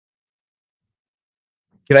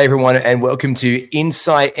G'day everyone and welcome to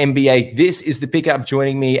Insight NBA. This is the pickup.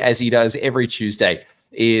 Joining me as he does every Tuesday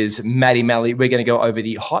is Matty Malley. We're going to go over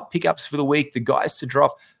the hot pickups for the week, the guys to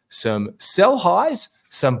drop, some sell highs,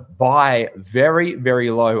 some buy very, very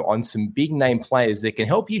low on some big name players that can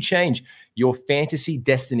help you change your fantasy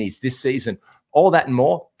destinies this season. All that and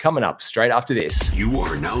more coming up straight after this. You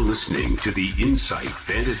are now listening to the Insight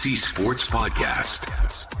Fantasy Sports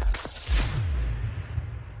Podcast.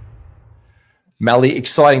 Mally,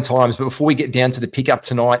 exciting times. But before we get down to the pickup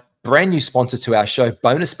tonight, brand new sponsor to our show,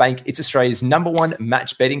 Bonus Bank. It's Australia's #1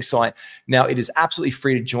 match betting site. Now, it is absolutely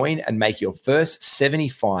free to join and make your first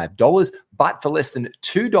 $75. But for less than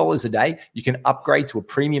 $2 a day, you can upgrade to a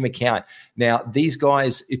premium account. Now, these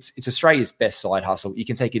guys, it's Australia's best side hustle. You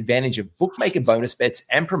can take advantage of bookmaker bonus bets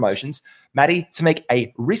and promotions, Matty, to make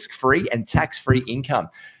a risk-free and tax-free income.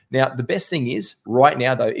 Now, the best thing is right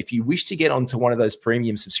now, though, if you wish to get onto one of those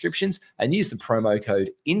premium subscriptions and use the promo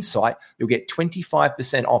code INSIGHT, you'll get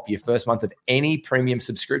 25% off your first month of any premium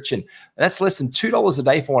subscription. And that's less than $2 a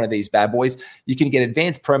day for one of these bad boys. You can get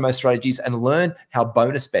advanced promo strategies and learn how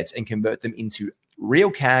bonus bets and convert them into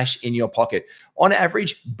real cash in your pocket. On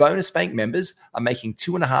average, Bonus Bank members are making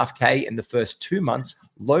 $2.5K in the first 2 months,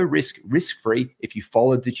 low risk, risk-free, if you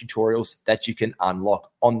follow the tutorials that you can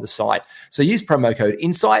unlock on the site. So use promo code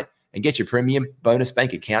INSIGHT and get your premium Bonus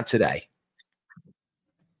Bank account today.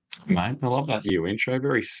 Mate, I love that new intro.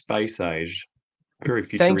 Very space age, very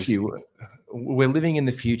futuristic. Thank you. We're living in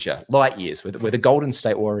the future, light years. We're the Golden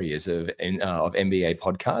State Warriors of NBA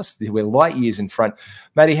podcasts. We're light years in front.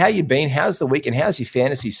 Matty, how you been? How's the week and how's your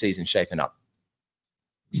fantasy season shaping up?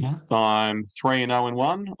 Yeah. I'm 3-0 in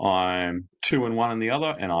one. I'm 2-1 in the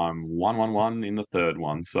other, and I'm 1-1-1 in the third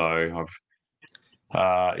one. So I've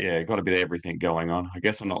got a bit of everything going on. I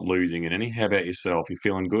guess I'm not losing in any. How about yourself? You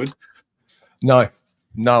feeling good?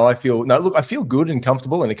 No, I feel good and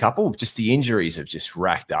comfortable in a couple. Just the injuries have just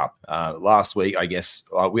racked up. Last week, I guess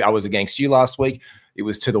I was against you last week. It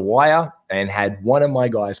was to the wire and had one of my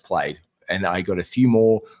guys played, and I got a few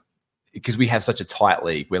more because we have such a tight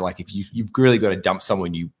league where, like, if you've really got to dump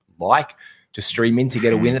someone you like to stream in to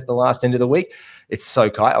get a win at the last end of the week, it's so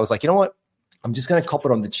tight. I was like, you know what? I'm just going to cop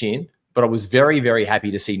it on the chin. But I was very, very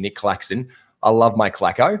happy to see Nick Claxton. I love my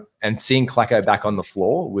Clacko, and seeing Clacko back on the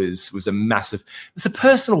floor was a massive. It was a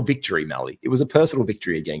personal victory, Mally. It was a personal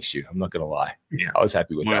victory against you. I'm not going to lie. Yeah, I was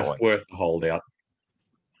happy with that one. Worth the holdout.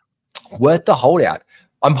 Worth the holdout.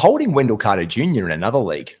 I'm holding Wendell Carter Jr. in another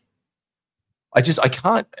league. I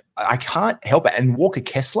can't help it. And Walker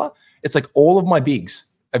Kessler. It's like all of my bigs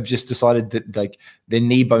have just decided that like their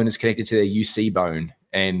knee bone is connected to their UC bone,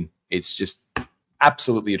 and it's just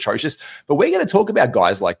absolutely atrocious. But we're going to talk about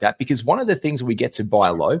guys like that because one of the things we get to buy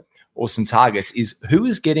low or some targets is who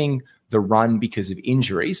is getting the run because of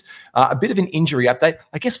injuries. A bit of an injury update.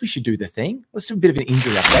 I guess we should do the thing. Let's do a bit of an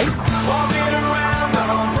injury update.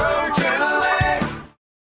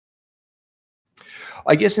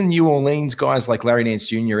 I guess in New Orleans, guys like Larry Nance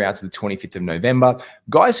Jr. out to the 25th of November,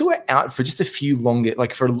 guys who are out for just a few longer,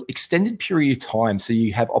 like for an extended period of time, so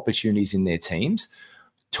you have opportunities in their teams.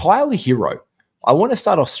 Tyler Hero. I want to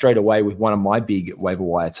start off straight away with one of my big waiver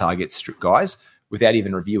wire targets, guys, without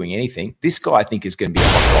even reviewing anything. This guy, I think, is going to be a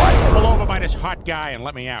hot guy. Pull over by this hot guy and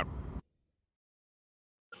let me out.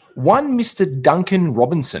 One Mr. Duncan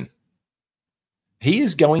Robinson. He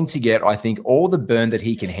is going to get, I think, all the burn that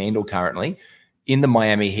he can handle currently in the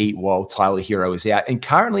Miami Heat while Tyler Hero is out. And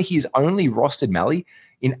currently, he's only rostered, Mally,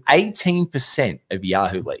 in 18% of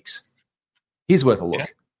Yahoo leagues. He's worth a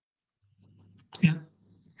look. Yeah.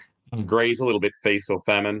 Agrees, a little bit feast or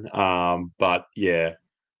famine, but yeah,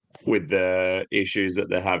 with the issues that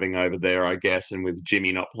they're having over there, I guess, and with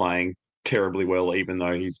Jimmy not playing terribly well, even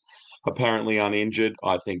though he's apparently uninjured,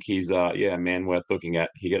 I think he's a man worth looking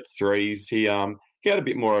at. He gets threes. He had a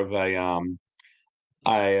bit more of a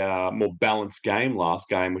more balanced game last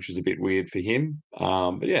game, which was a bit weird for him.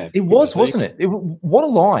 But yeah, it was, wasn't it? What a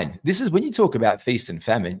line! This is when you talk about feast and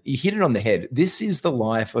famine. You hit it on the head. This is the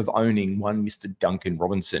life of owning one Mr. Duncan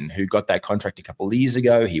Robinson, who got that contract a couple of years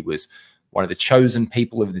ago. He was one of the chosen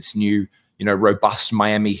people of this new, robust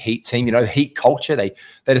Miami Heat team. Heat culture. They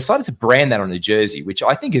decided to brand that on the jersey, which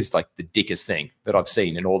I think is like the dickest thing that I've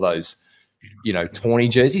seen in all those. Tawny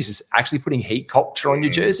jerseys is actually putting heat culture on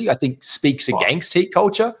your jersey. I think speaks against heat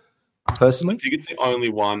culture, personally. I think it's the only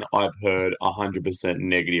one I've heard 100%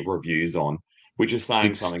 negative reviews on, which is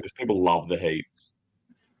saying something because people love the Heat.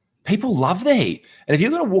 People love the Heat. And if you're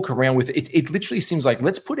going to walk around with it, it literally seems like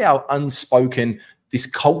let's put our unspoken, this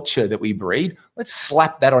culture that we breed, let's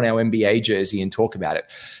slap that on our NBA jersey and talk about it.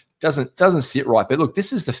 Doesn't sit right. But look,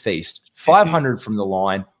 this is the feast. 500 from the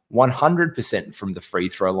line. 100% from the free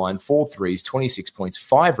throw line, 4 threes, 26 points,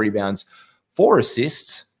 5 rebounds, 4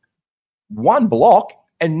 assists, 1 block,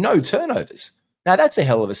 and no turnovers. Now, that's a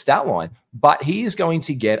hell of a stat line, but he is going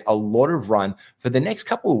to get a lot of run for the next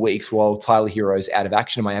couple of weeks while Tyler Hero's out of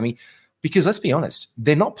action in Miami, because let's be honest,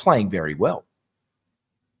 they're not playing very well.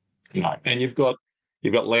 No, and you've got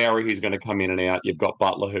Lowry, who's going to come in and out. You've got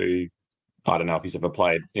Butler, who I don't know if he's ever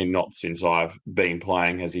played not since I've been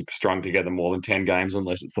playing. Has he strung together more than 10 games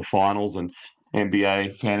unless it's the finals, and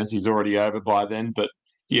NBA fantasy's already over by then. But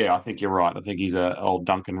yeah, I think you're right. I think he's a old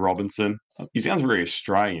Duncan Robinson. He sounds very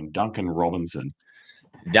Australian, Duncan Robinson.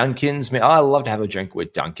 Duncan's me. I love to have a drink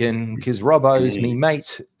with Duncan because Robbo's me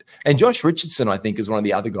mate. And Josh Richardson, I think, is one of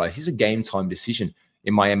the other guys. He's a game time decision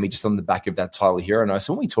in Miami, just on the back of that Tyler Hero note.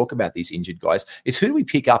 So when we talk about these injured guys, it's who do we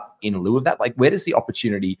pick up in lieu of that? Like, where does the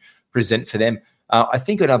opportunity present for them? I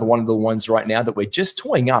think another one of the ones right now that we're just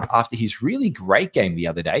toying up after his really great game the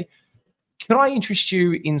other day. Can I interest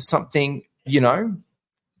you in something,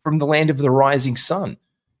 from the land of the rising sun,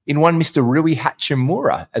 in one Mr. Rui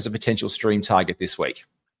Hachimura as a potential stream target this week?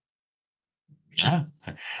 Yeah.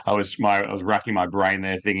 I was racking my brain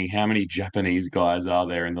there thinking, how many Japanese guys are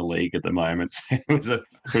there in the league at the moment? It was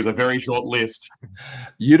a very short list.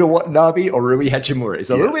 Yuta Watanabe or Rui Hachimura? It's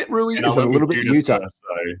a little bit Rui, it's a little bit Yuta. First,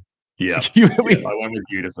 so yeah. I went with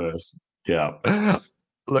Yuta first. Yeah.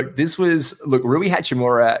 Look, Rui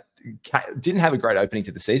Hachimura didn't have a great opening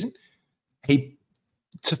to the season.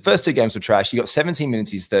 First 2 games were trash. He got 17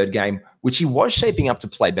 minutes his third game, which he was shaping up to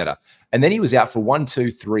play better. And then he was out for 1,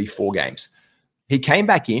 2, 3, 4 games. He came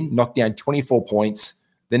back in, knocked down 24 points.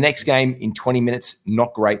 The next game in 20 minutes,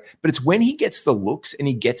 not great. But it's when he gets the looks and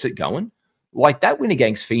he gets it going. Like that win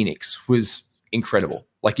against Phoenix was incredible.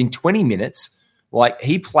 Like in 20 minutes,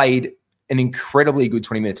 he played an incredibly good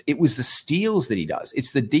 20 minutes. It was the steals that he does.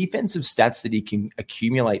 It's the defensive stats that he can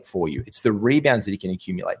accumulate for you. It's the rebounds that he can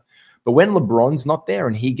accumulate. But when LeBron's not there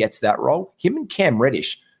and he gets that role, him and Cam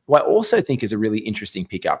Reddish, who I also think is a really interesting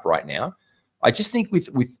pickup right now. I just think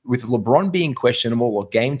with LeBron being questionable or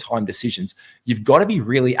game time decisions, you've got to be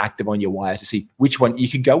really active on your wire to see which one you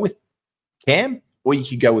could go with, Cam, or you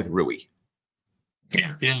could go with Rui.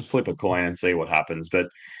 Yeah, flip a coin and see what happens. But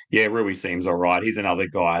yeah, Rui seems all right. He's another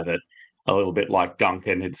guy that a little bit like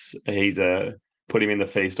Duncan. He's put him in the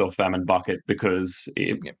feast or famine bucket because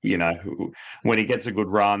when he gets a good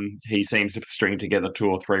run, he seems to string together 2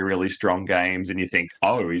 or 3 really strong games, and you think,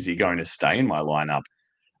 oh, is he going to stay in my lineup?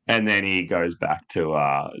 And then he goes back to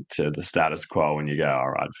the status quo, and you go, all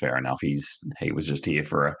right, fair enough. He was just here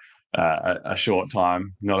for a short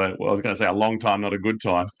time, I was going to say a long time, not a good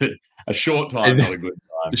time. A short time, not a good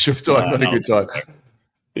time. A short time, not a good time.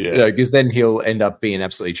 Yeah, because then he'll end up being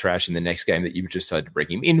absolutely trash in the next game that you decided to bring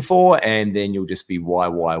him in for, and then you'll just be, why?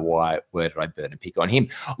 Where did I burn a pick on him?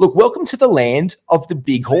 Look, welcome to the land of the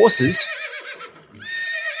big horses.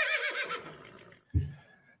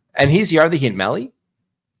 And here's your other hint, Mally.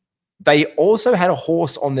 They also had a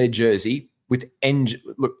horse on their jersey with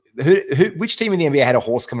Look, which team in the NBA had a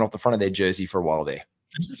horse coming off the front of their jersey for a while there?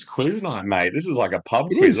 This is quiz night, mate. This is like a pub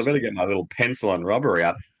quiz. I better get my little pencil and rubber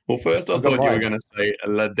out. Well, first I thought you were going to say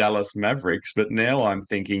the Dallas Mavericks, but now I'm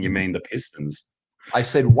thinking you mean the Pistons. I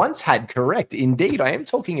said once had correct. Indeed, I am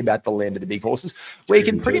talking about the land of the big horses, where you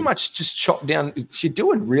can pretty much just chop down. You're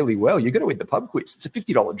doing really well. You're going to win the pub quiz. It's a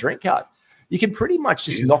 $50 drink card. You can pretty much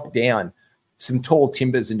just knock down some tall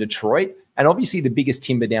timbers in Detroit. And obviously the biggest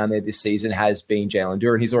timber down there this season has been Jalen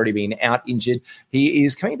Duren. He's already been out injured. He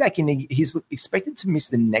is coming back in. He's expected to miss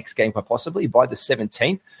the next game quite possibly by the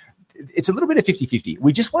 17th. It's a little bit of 50-50.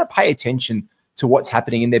 We just want to pay attention to what's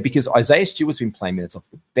happening in there because Isaiah Stewart's been playing minutes off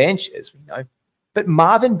the bench, as we know. But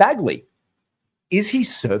Marvin Bagley, is he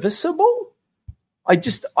serviceable? I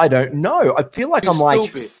don't know. I feel like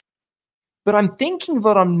stupid. But I'm thinking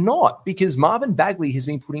that I'm not because Marvin Bagley has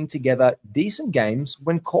been putting together decent games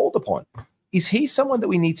when called upon. Is he someone that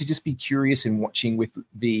we need to just be curious in watching with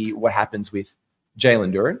what happens with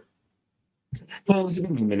Jalen Duren? Well, it's a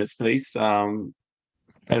bit of a minutes feast.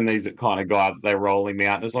 And he's the kind of guy that they roll him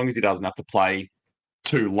out. As long as he doesn't have to play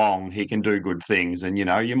too long, he can do good things. And,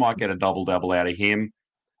 you might get a double-double out of him.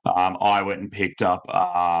 I went and picked up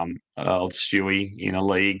old Stewie in a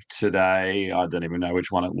league today. I don't even know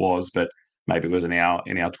which one it was, but maybe it was in our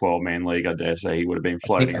 12-man league. I dare say he would have been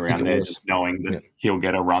floating around there just knowing that he'll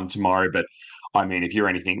get a run tomorrow. But, I mean, if you're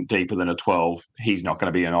anything deeper than a 12, he's not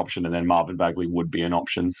going to be an option, and then Marvin Bagley would be an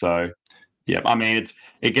option. So, yeah, I mean,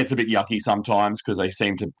 it gets a bit yucky sometimes because they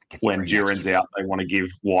seem to, when Duren's out, they want to give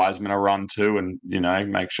Wiseman a run too and,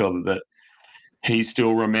 make sure that he's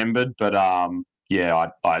still remembered. But,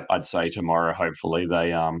 I'd say tomorrow, hopefully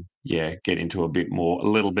they get into a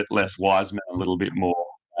little bit less Wiseman, a little bit more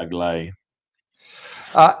Agley.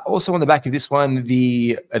 Also on the back of this one,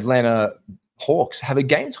 the Atlanta Hawks have a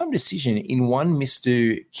game time decision in one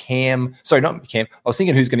Mr. Cam. Sorry, not Cam. I was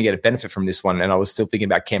thinking who's going to get a benefit from this one, and I was still thinking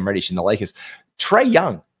about Cam Reddish and the Lakers. Trae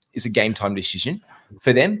Young is a game time decision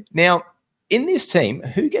for them. Now, in this team,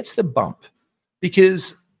 who gets the bump?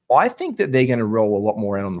 Because I think that they're going to roll a lot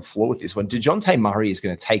more out on the floor with this one. DeJounte Murray is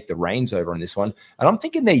going to take the reins over on this one. And I'm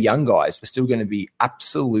thinking their young guys are still going to be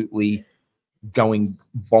absolutely going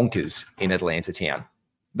bonkers in Atlanta town.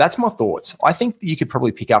 That's my thoughts. I think you could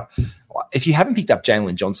probably pick up, if you haven't picked up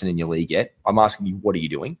Jalen Johnson in your league yet, I'm asking you, what are you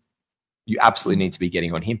doing? You absolutely need to be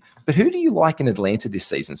getting on him. But who do you like in Atlanta this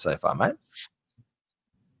season so far, mate?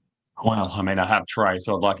 Well, I mean, I have Trae,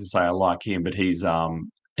 so I'd like to say I like him, but he's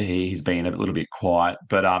been a little bit quiet.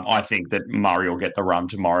 But I think that Murray will get the run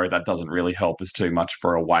tomorrow. That doesn't really help us too much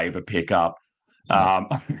for a waiver pickup.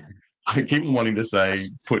 I keep wanting to say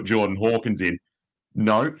put Jordan Hawkins in.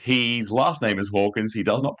 No, his last name is Hawkins. He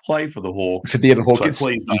does not play for the Hawks. For the other Hawkins, so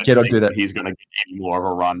please you cannot do that. He's going to get any more of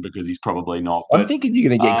a run because he's probably not. I'm thinking you're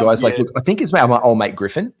going to get guys like, look, I think it's my old mate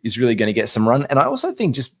Griffin is really going to get some run. And I also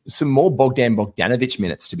think just some more Bogdan Bogdanovic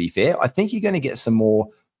minutes, to be fair. I think you're going to get some more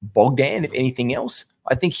Bogdan, if anything else.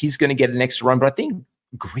 I think he's going to get an extra run. But I think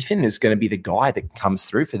Griffin is going to be the guy that comes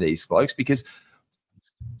through for these blokes because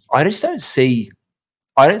I just don't see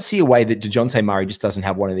a way that DeJounte Murray just doesn't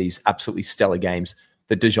have one of these absolutely stellar games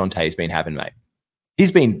that DeJounte has been having, mate.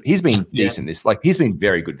 He's been decent this, like he's been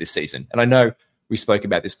very good this season. And I know we spoke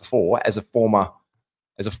about this before. As a former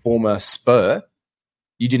Spur,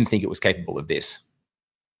 you didn't think it was capable of this.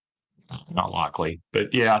 Not likely.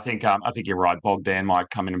 But yeah, I think you're right. Bogdan might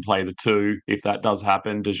come in and play the 2 if that does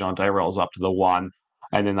happen. DeJounte rolls up to the 1.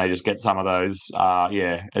 And then they just get some of those,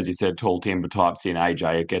 as you said, tall timber types in.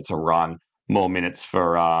 AJ gets a run, more minutes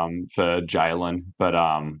for Jalen. But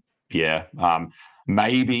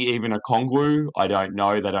maybe even a Okongwu. I don't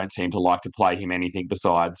know. They don't seem to like to play him anything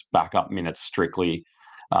besides backup minutes strictly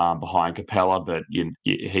behind Capella. But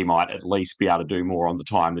he might at least be able to do more on the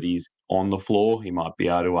time that he's on the floor. He might be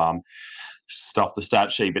able to stuff the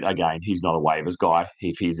stat sheet. But again, he's not a waivers guy.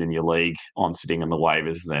 If he's in your league on sitting in the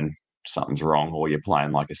waivers, then something's wrong, or you're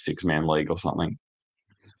playing like a 6-man league or something.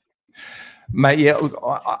 Mate, yeah, look,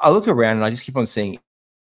 I look around and I just keep on seeing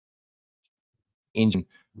engine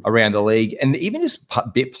around the league, and even just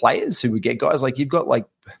bit players who would get guys like you've got like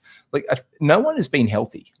no one has been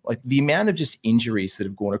healthy. Like the amount of just injuries that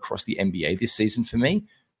have gone across the NBA this season for me,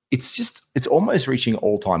 it's almost reaching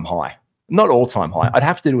all-time high. Not all-time high. I'd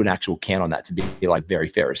have to do an actual count on that to be like very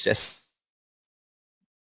fair assessment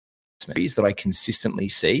that I consistently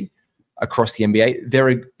see across the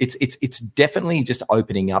NBA. It's definitely just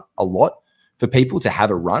opening up a lot for people to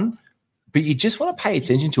have a run, but you just want to pay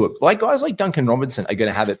attention to it. Like guys like Duncan Robinson are going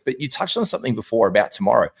to have it, but you touched on something before about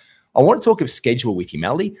tomorrow. I want to talk of schedule with you,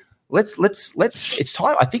 Melly. Let's. It's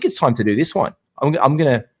time. I think it's time to do this one. I'm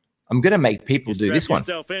gonna make people do this one.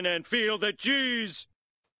 In and feel the G's.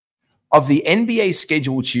 Of the NBA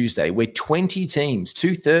schedule Tuesday, where 20 teams,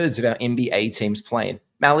 2/3 of our NBA teams playing.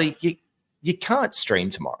 Melly, you can't stream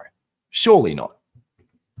tomorrow. Surely not.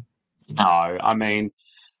 No, I mean,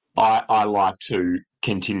 I like to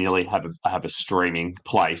continually have a streaming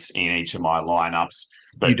place in each of my lineups.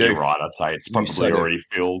 But you're right, I'd say it's probably already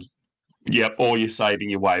filled. Yep, or you're saving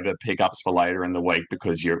your waiver pickups for later in the week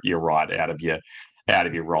because you're right, out of your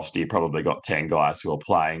roster, you probably got 10 guys who are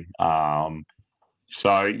playing.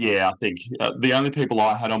 So yeah, I think the only people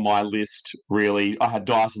I had on my list really, I had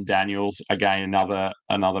Dyson Daniels, again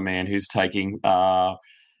another man who's taking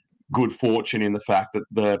good fortune in the fact that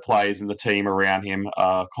the players in the team around him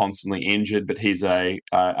are constantly injured, but he's a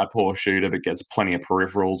poor shooter but gets plenty of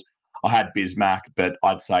peripherals. I had Bismack, but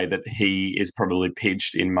I'd say that he is probably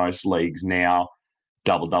pitched in most leagues now.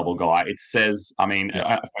 Double guy. It says, I mean,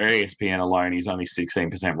 for ESPN alone, he's only 16%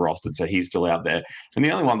 rostered, so he's still out there. And the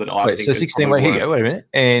only one that I think so 16. Wait a minute,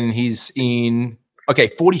 and he's in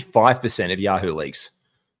 45% of Yahoo leagues.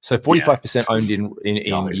 So 45% owned in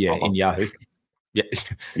Yahoo.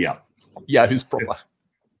 Yeah. Yahoo's proper.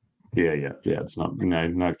 Yeah. It's not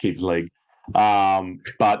no kids league.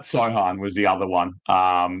 But Sohan was the other one.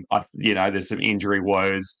 There's some injury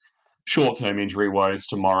woes, short-term injury woes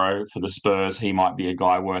tomorrow for the Spurs. He might be a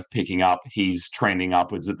guy worth picking up. He's trending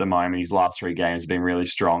upwards at the moment. His last 3 games have been really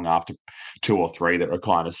strong after 2 or 3 that were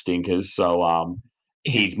kind of stinkers. So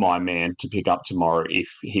he's my man to pick up tomorrow if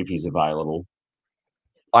he's available.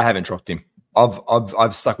 I haven't dropped him.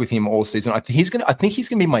 I've stuck with him all season. I think he's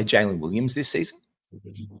gonna be my Jalen Williams this season.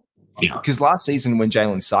 Because last season when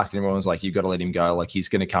Jalen sucked and everyone was like, you've got to let him go. Like, he's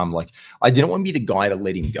going to come. Like, I didn't want to be the guy to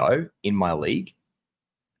let him go in my league.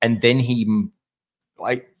 And then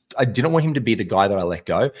I didn't want him to be the guy that I let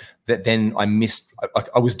go, that then I missed.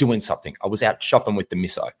 I was doing something. I was out shopping with the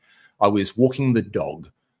misso. I was walking the dog.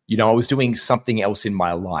 I was doing something else in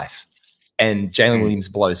my life. And Jalen Williams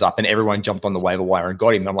blows up and everyone jumped on the waiver wire and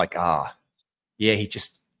got him. And I'm like, yeah,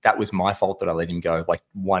 that was my fault that I let him go like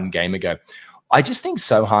one game ago. I just think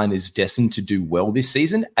Sohan is destined to do well this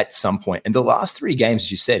season at some point. And the last 3 games,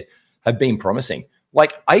 as you said, have been promising.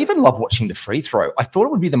 Like, I even love watching the free throw. I thought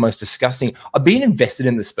it would be the most disgusting. I've been invested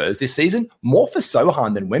in the Spurs this season, more for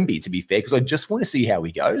Sohan than Wemby, to be fair, because I just want to see how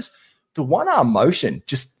he goes. The one-arm motion,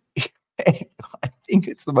 just, I think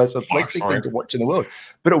it's the most perplexing thing to watch in the world.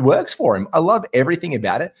 But it works for him. I love everything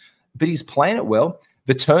about it, but he's playing it well.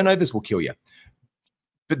 The turnovers will kill you.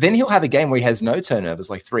 But then he'll have a game where he has no turnovers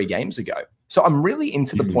like 3 games ago. So I'm really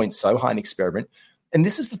into the point Sohan experiment. And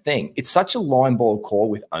this is the thing. It's such a line ball call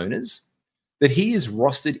with owners that he is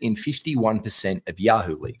rostered in 51% of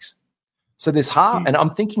Yahoo leagues. So there's and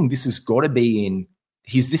I'm thinking this has got to be in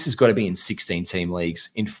 16-team leagues,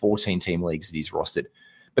 in 14-team leagues that he's rostered.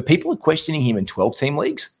 But people are questioning him in 12-team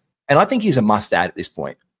leagues. And I think he's a must-add at this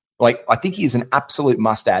point. Like, I think he is an absolute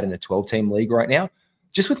must-add in a 12-team league right now,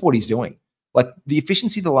 just with what he's doing. Like, the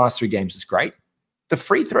efficiency of the last 3 games is great. The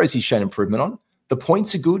free throws he's shown improvement on. The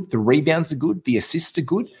points are good. The rebounds are good. The assists are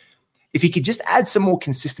good. If he could just add some more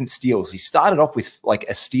consistent steals. He started off with like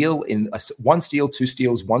a steal in 1 steal, 2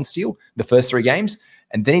 steals, 1 steal the first 3 games.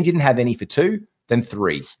 And then he didn't have any for 2, then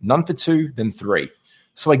 3. None for 2, then 3.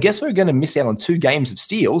 So I guess we're going to miss out on 2 games of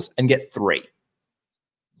steals and get 3.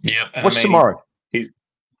 Yeah. Watch tomorrow.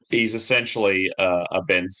 He's essentially a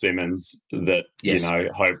Ben Simmons that,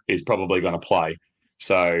 hope is probably going to play.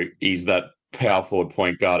 So he's that power forward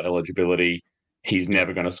point guard eligibility. He's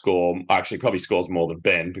never going to score. Actually, probably scores more than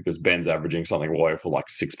Ben because Ben's averaging something low for like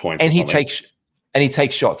 6 points. And he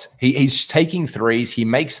takes shots. He's taking threes. He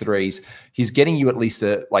makes threes. He's getting you at least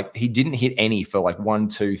he didn't hit any for like 1,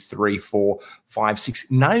 2, 3, 4, 5,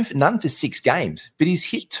 6, none for 6 games. But he's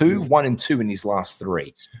hit 2, 1, and 2 in his last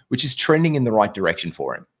 3, which is trending in the right direction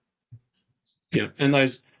for him. Yeah, and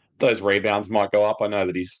those rebounds might go up. I know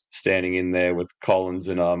that he's standing in there with Collins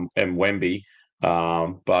and Wemby.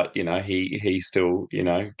 But he still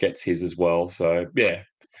gets his as well. So yeah,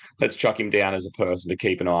 let's chuck him down as a person to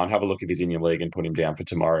keep an eye on. Have a look if he's in your league and put him down for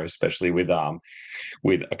tomorrow, especially with a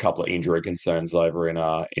couple of injury concerns over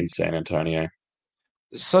in San Antonio.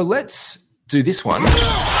 So let's do this one. He's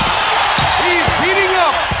heating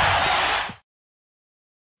up.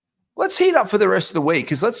 Let's heat up for the rest of the week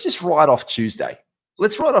because let's just write off Tuesday.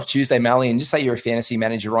 Let's write off Tuesday, Mally, and just say you're a fantasy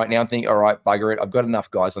manager right now and think, all right, bugger it. I've got enough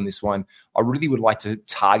guys on this one. I really would like to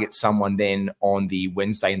target someone then on the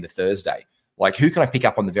Wednesday and the Thursday. Like, who can I pick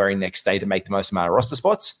up on the very next day to make the most amount of roster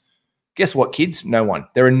spots? Guess what, kids? No one.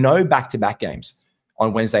 There are no back-to-back games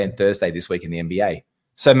on Wednesday and Thursday this week in the NBA.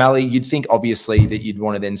 So, Mally, you'd think, obviously, that you'd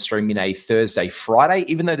want to then stream in a Thursday, Friday,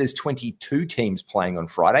 even though there's 22 teams playing on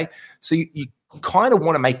Friday. So you kind of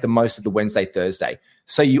want to make the most of the Wednesday, Thursday.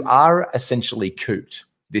 So you are essentially cooped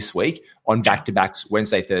this week on back-to-backs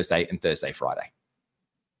Wednesday, Thursday, and Thursday, Friday.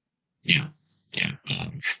 Yeah.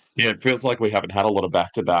 It feels like we haven't had a lot of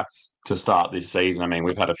back-to-backs to start this season. I mean,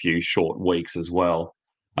 we've had a few short weeks as well,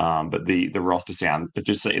 but the roster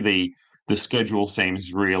the schedule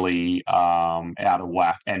seems really out of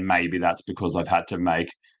whack, and maybe that's because I've had to make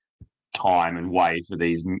time and wait for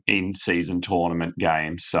these in-season tournament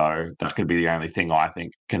games. So that could be the only thing I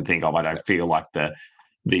can think of. I don't feel like the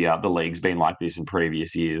league's been like this in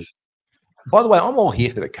previous years. By the way, I'm all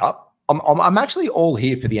here for the Cup. I'm actually all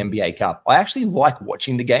here for the NBA Cup. I actually like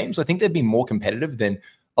watching the games. I think they've been more competitive than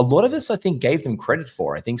a lot of us, I think, gave them credit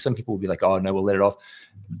for. I think some people will be like, oh, no, we'll let it off.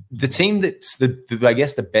 The team that's I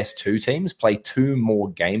guess the best 2 teams play 2 more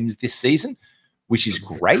games this season, which is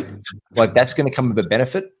great. Like, that's going to come with a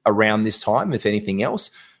benefit around this time, if anything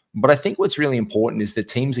else. But I think what's really important is the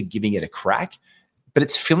teams are giving it a crack, but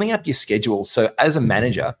it's filling up your schedule. So as a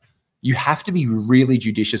manager, you have to be really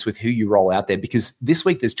judicious with who you roll out there because this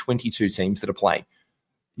week there's 22 teams that are playing.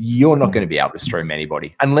 You're not going to be able to stream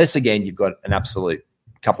anybody unless, again, you've got an absolute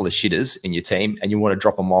couple of shitters in your team and you want to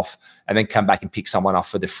drop them off and then come back and pick someone up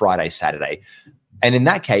for the Friday, Saturday. And in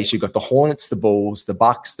that case, you've got the Hornets, the Bulls, the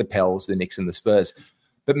Bucks, the Pels, the Knicks, and the Spurs.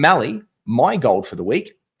 But Mally, my goal for the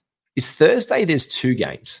week is Thursday there's 2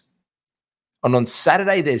 games. And on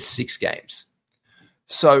Saturday there's 6 games.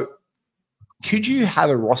 So could you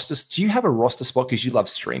have a roster? Do you have a roster spot because you love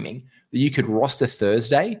streaming that you could roster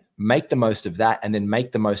Thursday, make the most of that, and then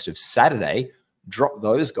make the most of Saturday drop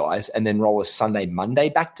those guys, and then roll a Sunday, Monday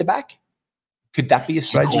back-to-back? Could that be a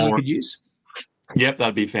strategy you could use? Yep,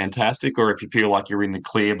 that'd be fantastic. Or if you feel like you're in the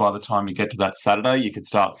clear by the time you get to that Saturday, you could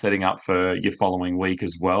start setting up for your following week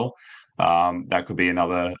as well. That could be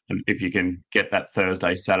another, if you can get that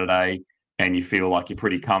Thursday, Saturday, and you feel like you're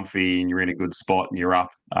pretty comfy and you're in a good spot and you're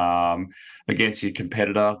up against your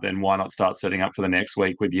competitor, then why not start setting up for the next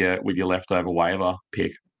week with your leftover waiver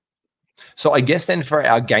pick? So I guess then for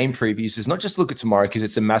our game previews is not just look at tomorrow because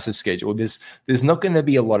it's a massive schedule. There's not going to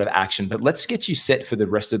be a lot of action, but let's get you set for the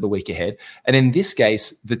rest of the week ahead. And in this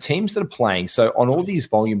case, the teams that are playing, so on all these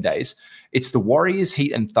volume days, it's the Warriors,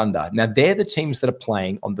 Heat, and Thunder. Now, they're the teams that are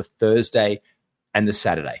playing on the Thursday and the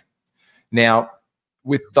Saturday. Now,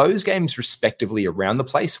 with those games respectively around the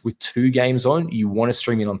place, with 2 games on, you want to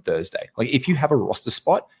stream in on Thursday. Like if you have a roster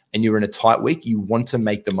spot and you're in a tight week, you want to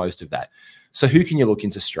make the most of that. So who can you look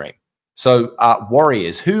into stream? So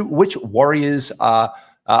Warriors, which Warriors are,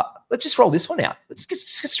 let's just roll this one out. Let's get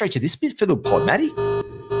straight to this bit for the pod, Maddie.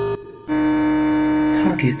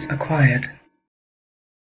 Target acquired.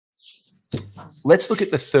 Let's look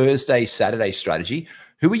at the Thursday, Saturday strategy.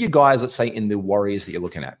 Who are your guys, let's say, in the Warriors that you're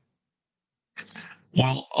looking at?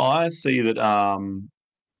 Well, I see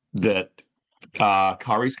that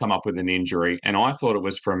Curry's come up with an injury, and I thought it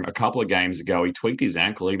was from a couple of games ago. He tweaked his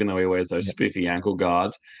ankle, even though he wears those spiffy ankle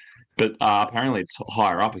guards. But apparently it's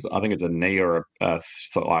higher up. I think it's a knee or a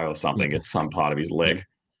thigh or something. It's some part of his leg.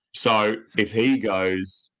 So if he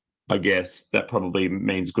goes, I guess that probably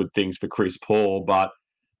means good things for Chris Paul. But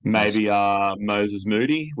maybe Moses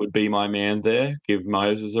Moody would be my man there. Give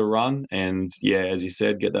Moses a run. And, yeah, as you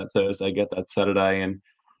said, get that Thursday, get that Saturday. And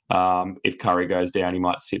if Curry goes down, he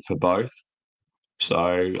might sit for both. So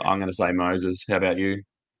I'm going to say Moses. How about you?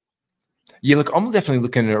 Yeah, look, I'm definitely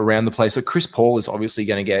looking around the place. So Chris Paul is obviously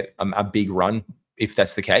going to get a big run if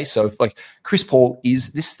that's the case. So, Chris Paul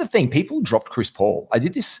this is the thing. People dropped Chris Paul. I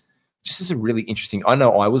did this just as a really interesting. I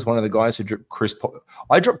know I was one of the guys who dropped Chris Paul.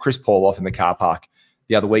 I dropped Chris Paul off in the car park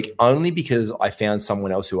the other week only because I found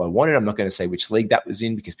someone else who I wanted. I'm not going to say which league that was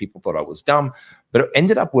in because people thought I was dumb, but it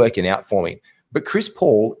ended up working out for me. But Chris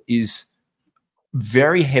Paul is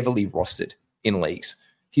very heavily rostered in leagues.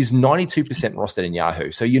 He's 92% rostered in Yahoo.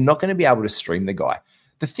 So you're not going to be able to stream the guy.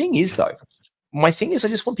 The thing is, though, I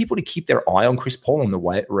just want people to keep their eye on Chris Paul on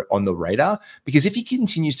the radar, because if he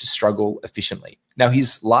continues to struggle efficiently. Now,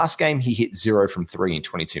 his last game, he hit 0 from 3 in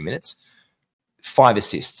 22 minutes, 5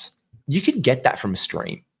 assists. You can get that from a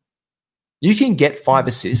stream. You can get 5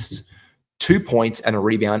 assists, 2 points, and a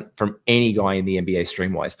rebound from any guy in the NBA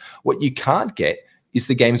stream-wise. What you can't get is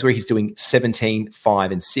the games where he's doing 17,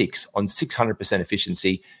 5, and 6 on 600%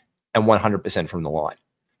 efficiency and 100% from the line.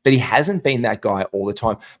 But he hasn't been that guy all the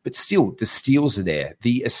time. But still, the steals are there,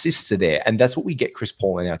 the assists are there, and that's what we get Chris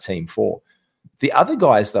Paul in our team for. The other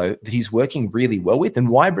guys, though, that he's working really well with, and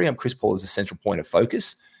why I bring up Chris Paul as a central point of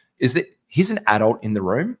focus, is that he's an adult in the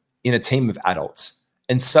room in a team of adults.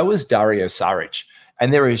 And so is Dario Saric.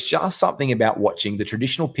 And there is just something about watching the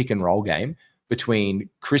traditional pick and roll game between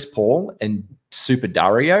Chris Paul and Super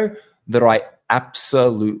Dario that I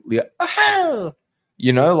absolutely, woohoo!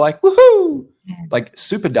 Like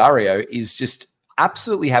Super Dario is just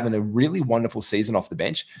absolutely having a really wonderful season off the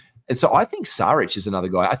bench. And so I think Saric is another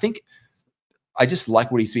guy. I just like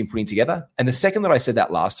what he's been putting together. And the second that I said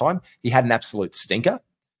that last time, he had an absolute stinker.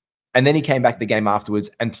 And then he came back the game afterwards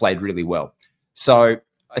and played really well. So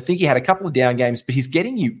I think he had a couple of down games, but he's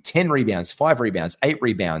getting you 10 rebounds, 5 rebounds, 8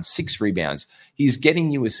 rebounds, 6 rebounds. He's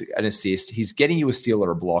getting you an assist. He's getting you a steal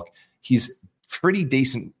or a block. He's pretty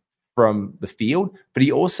decent from the field, but he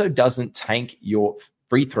also doesn't tank your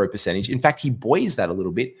free throw percentage. In fact, he buoys that a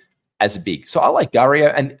little bit as a big. So I like Dario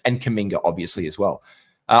and Kuminga, obviously, as well.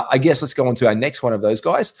 I guess let's go on to our next one of those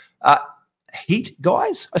guys. Heat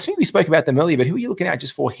guys. I think we spoke about them earlier, but who are you looking at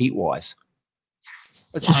just for Heat-wise?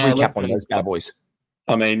 Let's just recap on those bad boys.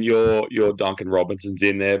 I mean, your Duncan Robinson's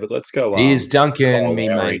in there, but let's go. He's Duncan,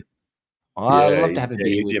 mate. I'd love to have a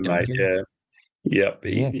beer with Duncan. Mate, Yep,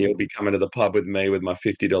 he'll be coming to the pub with me with my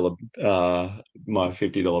 $50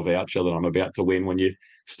 voucher that I'm about to win when you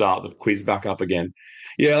start the quiz back up again.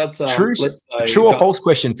 Yeah, let's true or false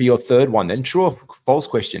question for your third one. Then true or false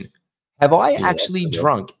question: Have I actually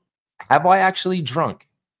drunk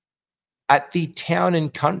at the Town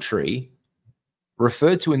and Country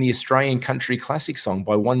referred to in the Australian Country Classic song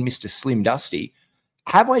by one Mr. Slim Dusty?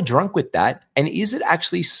 Have I drunk with that? And is it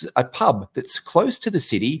actually a pub that's close to the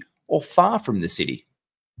city or far from the city?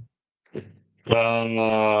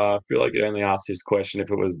 I feel like you only asked this question if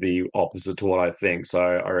it was the opposite to what I think. So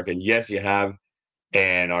I reckon, yes, you have.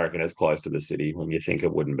 And I reckon it's close to the city when you think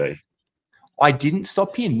it wouldn't be. I didn't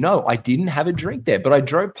stop in. No, I didn't have a drink there, but I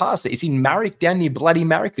drove past it. It's in Marrick, down near bloody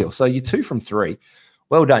Marrickville. So you're 2 from 3.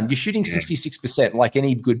 Well done. You're shooting 66% like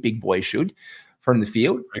any good big boy should from the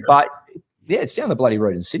field. But yeah, it's down the bloody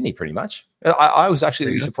road in Sydney pretty much. I was actually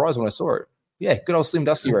really surprised when I saw it. Yeah, good old Slim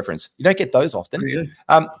Dusty reference. You don't get those often.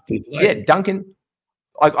 Yeah, Duncan.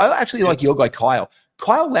 I actually like your guy, Kyle.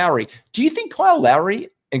 Kyle Lowry. Do you think Kyle Lowry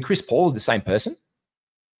and Chris Paul are the same person?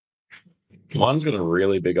 One's got a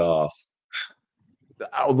really big ass.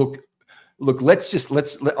 Oh, look.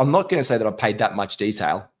 I'm not going to say that I've paid that much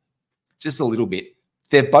detail. Just a little bit.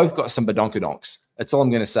 They've both got some badonkadonks. That's all I'm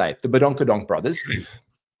going to say. The Badonkadonk brothers.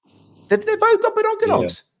 They've both got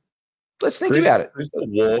badonkadonks. Let's think about it. Chris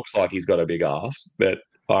walks like he's got a big ass, but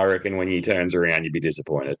I reckon when he turns around, you'd be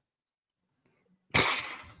disappointed.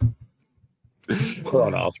 We're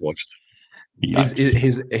on ass watch.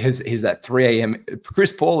 He's that 3 a.m.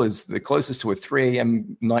 Chris Paul is the closest to a 3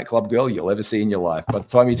 a.m. nightclub girl you'll ever see in your life. By the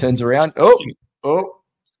time he turns around, not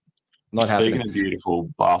happening. Speaking of beautiful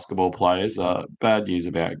basketball players, bad news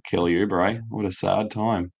about Kelly Oubre. What a sad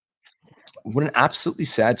time. What an absolutely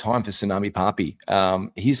sad time for Tsunami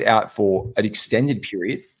Papi. He's out for an extended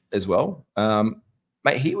period as well.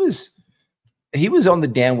 Mate, he was on the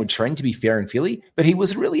downward trend, to be fair, in Philly, but he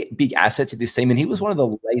was a really big asset to this team, and he was one of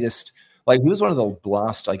the latest, he was one of the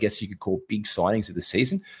last, I guess you could call, big signings of the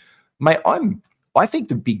season. Mate, I think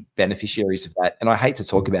the big beneficiaries of that, and I hate to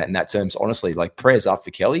talk about it in that terms, honestly, prayers up for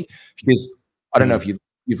Kelly, because I don't know if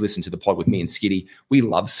you've listened to the pod with me and Skitty. We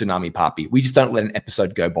love Tsunami Papi. We just don't let an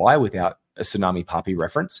episode go by without a Tsunami Papi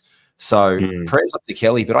reference. So prayers up to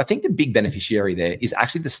Kelly, but I think the big beneficiary there is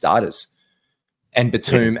actually the starters. And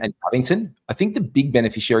Batum and Covington. I think the big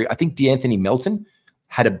beneficiary, I think DeAnthony Melton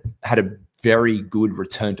had a very good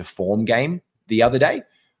return to form game the other day.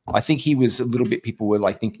 I think he was a little bit, people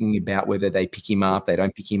were thinking about whether they pick him up, they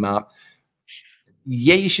don't pick him up.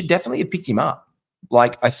 Yeah, you should definitely have picked him up.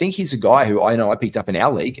 I think he's a guy who I know I picked up in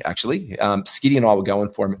our league, actually. Skitty and I were going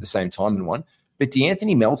for him at the same time in one. But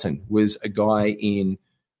DeAnthony Melton was a guy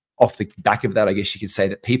off the back of that, I guess you could say,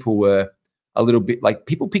 that people were a little bit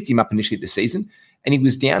people picked him up initially this season, and he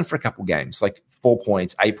was down for a couple games, 4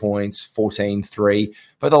 points, 8 points, 14, 3.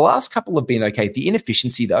 But the last couple have been okay. The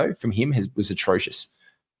inefficiency, though, from him was atrocious.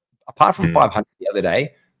 Apart from 500 the other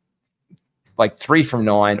day, 3 from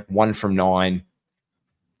 9, 1 from 9,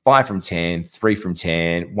 5 from 10, 3 from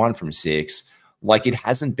 10, 1 from 6. It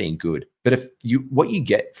hasn't been good. But what you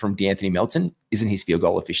get from DeAnthony Melton isn't his field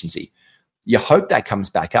goal efficiency. You hope that comes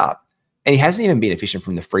back up. And he hasn't even been efficient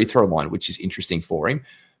from the free throw line, which is interesting for him.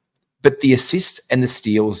 But the assists and the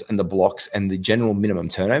steals and the blocks and the general minimum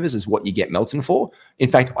turnovers is what you get Melton for. In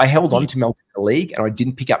fact, I held on to Melton in the league, and I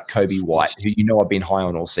didn't pick up Kobe White, who I've been high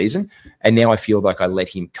on all season. And now I feel like I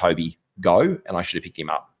let Kobe go, and I should have picked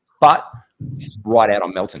him up. But right out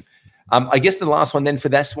on Melton. I guess the last one then for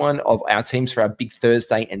this one of our teams for our big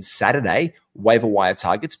Thursday and Saturday waiver wire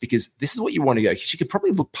targets, because this is what you want to go. You could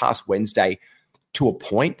probably look past Wednesday to a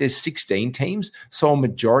point. There's 16 teams, so a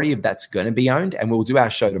majority of that's going to be owned, and we'll do our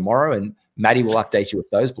show tomorrow, and Maddie will update you with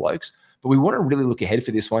those blokes. But we want to really look ahead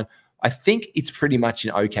for this one. I think it's pretty much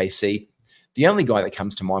in OKC. The only guy that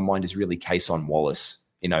comes to my mind is really Cason Wallace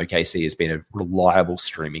in OKC has been a reliable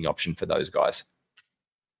streaming option for those guys.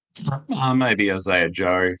 Maybe Isaiah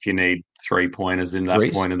Joe if you need 3-pointers in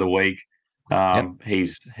that point of the week.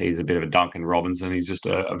 He's a bit of a Duncan Robinson. He's just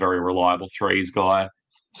a very reliable threes guy.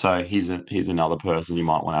 So he's another person you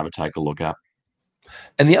might want to have a take a look at.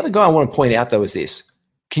 And the other guy I want to point out, though, is this.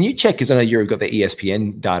 Can you check, because I know you've got the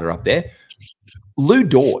ESPN data up there, Lou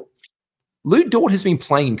Dort. Lou Dort has been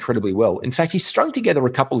playing incredibly well. In fact, he's strung together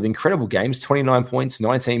a couple of incredible games, 29 points,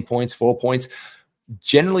 19 points, 4 points,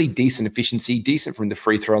 generally decent efficiency, decent from the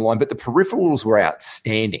free throw line, but the peripherals were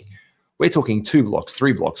outstanding. We're talking 2 blocks,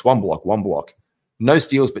 3 blocks, 1 block, 1 block. No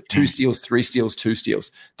steals, but 2 steals, 3 steals, 2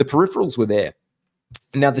 steals. The peripherals were there.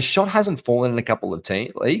 Now, the shot hasn't fallen in a couple of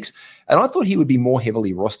leagues, and I thought he would be more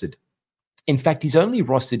heavily rostered. In fact, he's only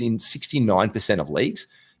rostered in 69% of leagues.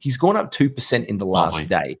 He's gone up 2% in the last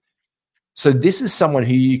day. So this is someone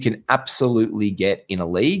who you can absolutely get in a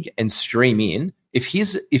league and stream in. If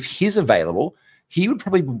he's available, he would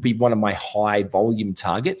probably be one of my high volume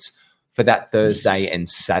targets for that Thursday and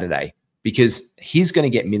Saturday, because he's going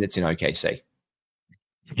to get minutes in OKC.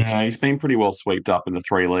 Yeah, he's been pretty well swept up in the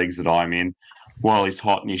 3 leagues that I'm in. While he's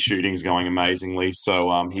hot and his shooting's going amazingly.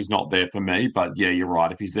 So he's not there for me. But, yeah, you're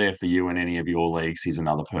right. If he's there for you in any of your leagues, he's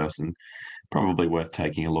another person probably worth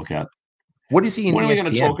taking a look at. What is he in ESPN? When are we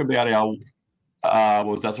going to talk about our what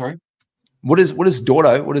was that, sorry? What is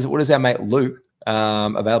Dorto? What is our mate Luke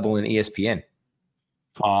available in ESPN?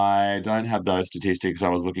 I don't have those statistics. I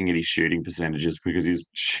was looking at his shooting percentages because his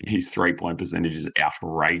 3-point percentage is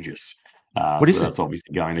outrageous. What is so it? that's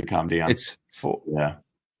obviously going to come down. It's yeah.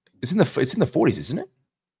 It's in the 40s, isn't it?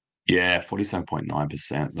 Yeah,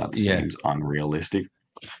 47.9%. That seems unrealistic.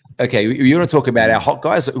 Okay, you want to talk about our hot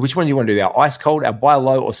guys? Which one do you want to do? Our ice cold, our buy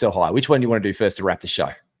low, or sell high? Which one do you want to do first to wrap the show?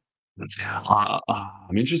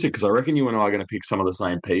 I'm interested because I reckon you and I are going to pick some of the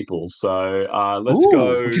same people. So let's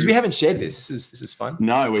go, because we haven't shared this. This is fun.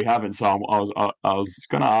 No, we haven't. So I was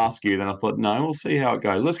going to ask you, then I thought, no, we'll see how it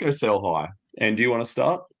goes. Let's go sell high. And do you want to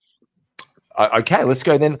start? Okay, let's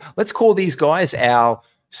go then. Let's call these guys our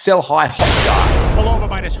sell high hot guy. Pull over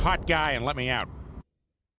by this hot guy and let me out.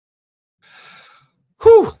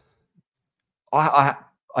 Whew. I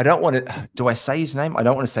don't want to. Do I say his name? I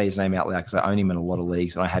don't want to say his name out loud because I own him in a lot of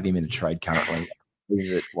leagues and I have him in a trade currently.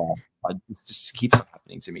 Well, it just keeps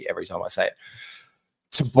happening to me every time I say it.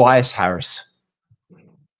 Tobias Harris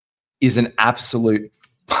is an absolute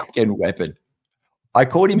fucking weapon. I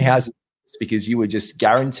called him Houses because you were just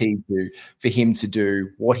guaranteed for him to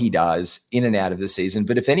do what he does in and out of the season.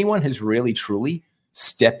 But if anyone has really, truly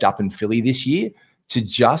stepped up in Philly this year to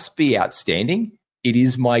just be outstanding, it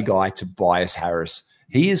is my guy, Tobias Harris.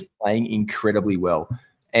 He is playing incredibly well.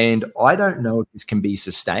 And I don't know if this can be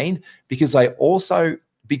sustained because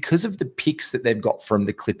because of the picks that they've got from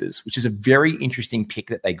the Clippers, which is a very interesting pick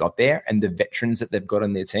that they got there and the veterans that they've got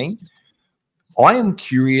on their team, I am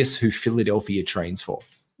curious who Philadelphia trains for.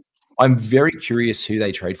 I'm very curious who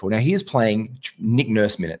they trade for. Now, he is playing Nick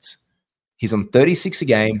Nurse minutes. He's on 36 a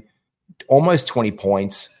game, almost 20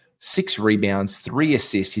 points, 6 rebounds, 3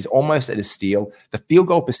 assists. He's almost at a steal. The field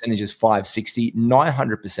goal percentage is .560,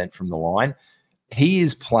 900% from the line. He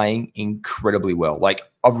is playing incredibly well. Like,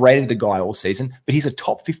 I've rated the guy all season, but he's a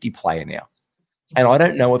top 50 player now. And I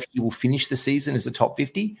don't know if he will finish the season as a top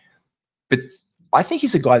 50, but I think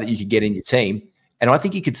he's a guy that you could get in your team. And I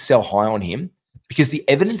think you could sell high on him because the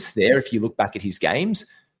evidence there, if you look back at his games,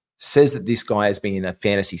 says that this guy has been a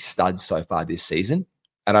fantasy stud so far this season.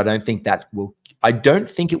 And I don't think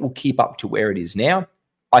it will keep up to where it is now.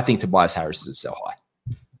 I think Tobias Harris is a sell high.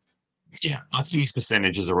 Yeah, I think his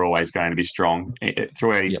percentages are always going to be strong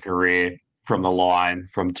throughout his career. From the line,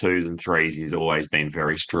 from 2s and 3s, he's always been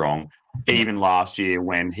very strong. Even last year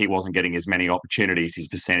when he wasn't getting as many opportunities, his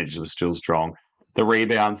percentages were still strong. The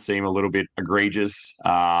rebounds seem a little bit egregious,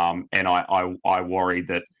 and I worry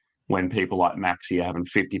that when people like Maxey are having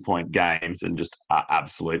 50-point games and just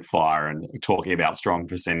absolute fire and talking about strong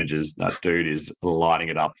percentages, that dude is lighting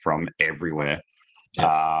it up from everywhere.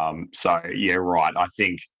 Yeah. Right. I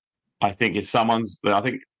think if I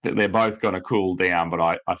think they're both going to cool down, but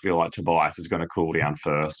I feel like Tobias is going to cool down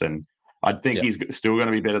first. And I think he's still going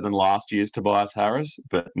to be better than last year's Tobias Harris,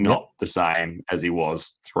 but not the same as he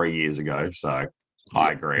was 3 years ago. So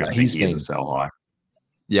I agree. I think he is a sell high.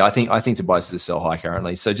 Yeah, I think Tobias is a sell high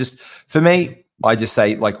currently. So just for me, I just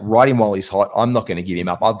say, like, ride him while he's hot. I'm not going to give him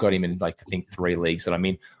up. I've got him in, I think 3 leagues. And I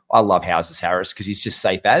mean, I love Houses Harris because he's just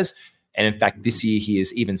safe as. And in fact, this year he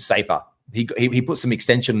is even safer. He put some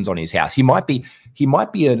extensions on his house. He might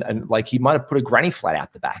have put a granny flat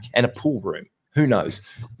out the back and a pool room. Who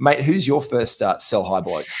knows, mate? Who's your first sell high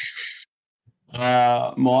bloke?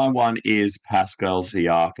 My one is Pascal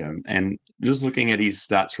Siakam, and just looking at his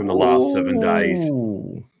stats from the last 7 days,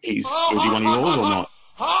 was he one of yours or not?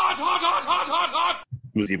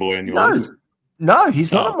 Was he boy on yours? No,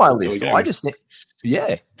 he's not on my list. I just think,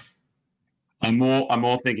 I'm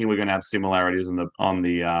more thinking we're going to have similarities on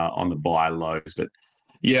the buy lows, but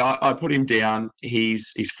yeah, I put him down.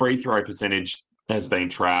 His free throw percentage has been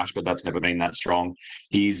trash, but that's never been that strong.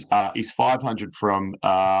 He's 500 from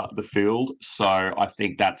the field, so I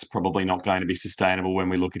think that's probably not going to be sustainable when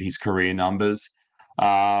we look at his career numbers.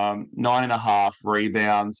 9.5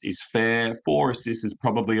 rebounds is fair. 4 assists is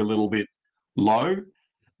probably a little bit low.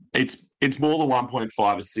 It's more the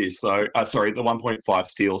 1.5 assists. So, the 1.5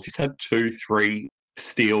 steals. He's had 2-3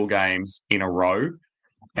 steal games in a row,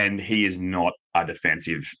 and he is not a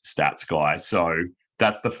defensive stats guy. So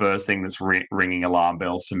that's the first thing that's ringing alarm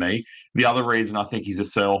bells to me. The other reason I think he's a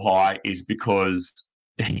sell high is because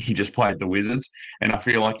he just played the Wizards, and I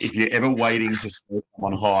feel like if you're ever waiting to sell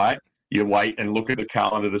someone high, you wait and look at the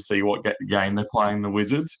calendar to see what game they're playing the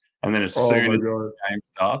Wizards. And then as soon as the game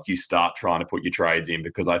starts, you start trying to put your trades in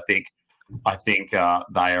because I think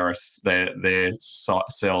they're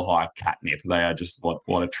sell high catnip. They are just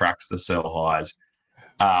what attracts the sell highs.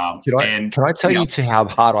 Can I tell you how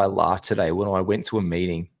hard I laughed today when I went to a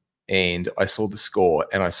meeting and I saw the score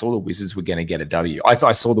and I saw the Wizards were going to get a W. I thought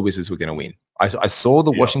I saw the Wizards were going to win. I saw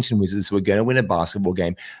the Washington Wizards were going to win a basketball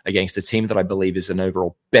game against a team that I believe is an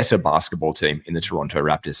overall better basketball team in the Toronto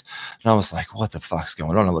Raptors. And I was like, what the fuck's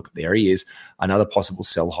going on? And look, there he is, another possible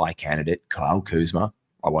sell high candidate, Kyle Kuzma.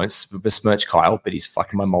 I won't besmirch Kyle, but he's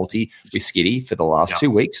fucking my multi with Skitty for the last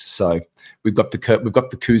 2 weeks. So we've got the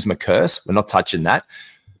Kuzma curse. We're not touching that.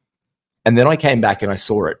 And then I came back and I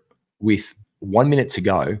saw it with 1 minute to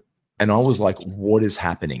go, and I was like, what is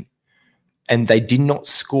happening? And they did not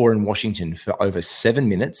score in Washington for over 7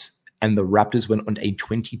 minutes, and the Raptors went on a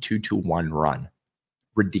 22-1 run.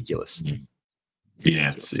 Ridiculous.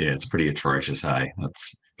 Yeah, it's pretty atrocious, hey? That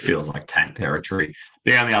feels like tank territory.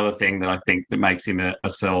 The only other thing that I think that makes him a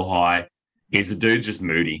sell high is the dude's just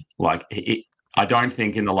moody. Like, I don't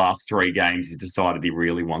think in the last 3 games he's decided he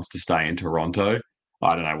really wants to stay in Toronto.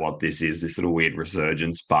 I don't know what this is, this sort of weird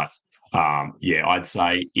resurgence, but I'd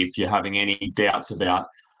say if you're having any doubts about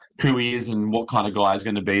who he is and what kind of guy is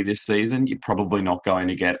going to be this season, you're probably not going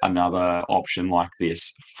to get another option like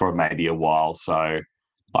this for maybe a while. So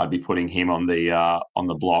I'd be putting him on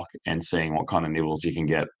the block and seeing what kind of nibbles you can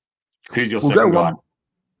get. Who's your second guy?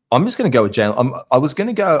 I'm just going to go with Jalen. I'm going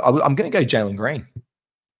to go Jalen Green.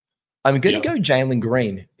 I'm going to go Jalen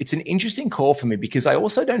Green. It's an interesting call for me because I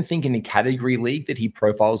also don't think in a category league that he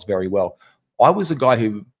profiles very well. I was a guy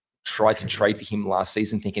who tried to trade for him last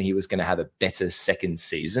season thinking he was going to have a better second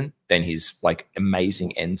season than his like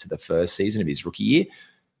amazing end to the first season of his rookie year.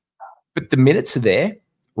 But the minutes are there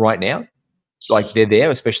right now. Like they're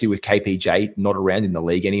there, especially with KPJ not around in the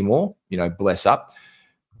league anymore, bless up.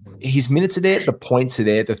 His minutes are there. The points are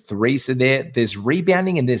there. The threes are there. There's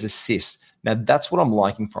rebounding and there's assists. Now that's what I'm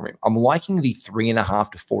liking from him. I'm liking the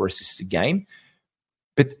 3.5 to 4 assists a game,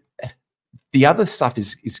 but the other stuff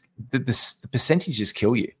is the percentages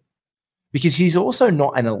kill you. Because he's also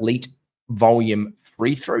not an elite volume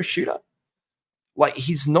free throw shooter. Like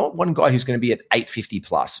he's not one guy who's going to be at 850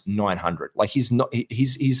 plus 900. Like he's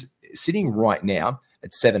sitting right now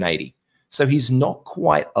at 780. So he's not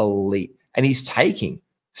quite elite, and he's taking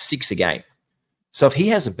 6 a game. So if he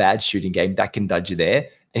has a bad shooting game, that can dud you there,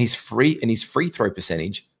 and his free throw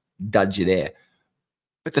percentage duds you there.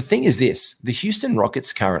 But the thing is this: the Houston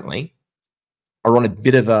Rockets currently are on a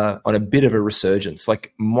bit of a resurgence.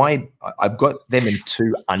 Like I've got them in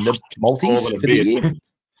 2 under multis for the year.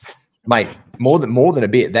 Mate, more than a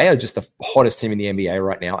bit. They are just the hottest team in the NBA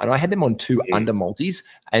right now. And I had them on 2 under multis,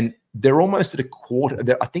 and they're almost at a quarter.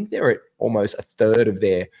 I think they're at almost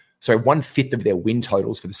 1/5 of their win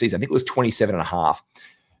totals for the season. I think it was 27.5.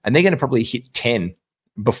 And they're going to probably hit 10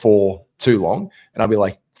 before too long. And I'll be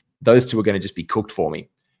like, those 2 are going to just be cooked for me.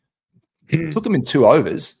 Took them in 2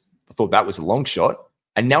 overs. I thought that was a long shot,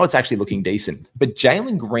 and now it's actually looking decent. But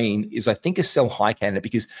Jalen Green is, I think, a sell high candidate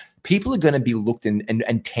because people are going to be looked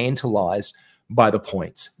and tantalized by the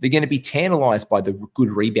points. They're going to be tantalized by the good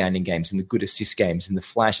rebounding games and the good assist games and the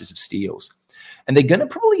flashes of steals. And they're going to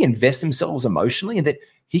probably invest themselves emotionally in that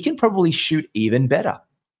he can probably shoot even better.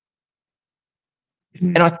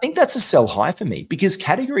 And I think that's a sell high for me because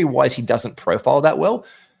category-wise, he doesn't profile that well.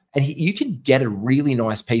 And you can get a really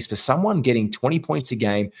nice piece for someone getting 20 points a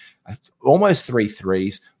game, almost 3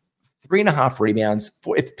 threes, 3.5 rebounds.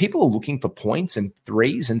 If people are looking for points and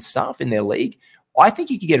threes and stuff in their league, I think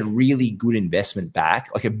you could get a really good investment back,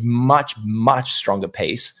 like a much, much stronger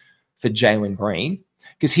piece for Jalen Green,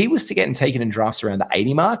 because he was getting taken in drafts around the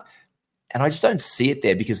 80 mark. And I just don't see it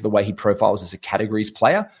there because of the way he profiles as a categories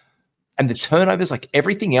player. And the turnovers, like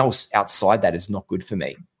everything else outside that is not good for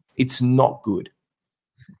me. It's not good.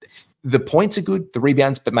 The points are good, the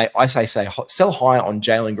rebounds, but mate, I say sell high on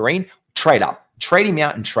Jalen Green, trade up. Trade him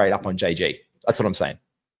out and trade up on JG. That's what I'm saying.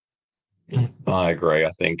 I agree. I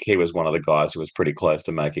think he was one of the guys who was pretty close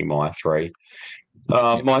to making my 3.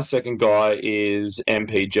 My second guy is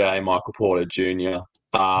MPJ, Michael Porter Jr.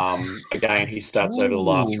 Again, his stats over the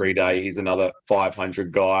last 3 days, he's another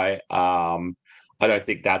 500 guy. I don't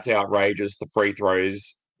think that's outrageous. The free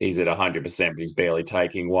throws, he's at 100%, but he's barely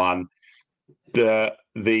taking one. The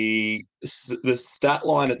stat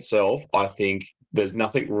line itself, I think there's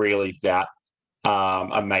nothing really that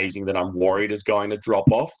amazing that I'm worried is going to drop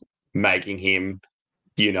off, making him,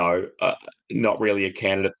 not really a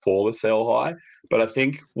candidate for the sell high. But I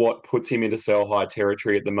think what puts him into sell high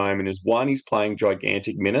territory at the moment is, one, he's playing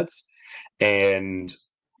gigantic minutes, and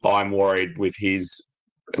I'm worried with his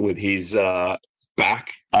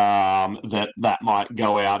back that might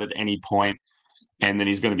go out at any point, and then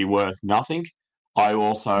he's going to be worth nothing. I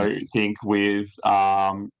also think with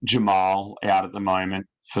Jamal out at the moment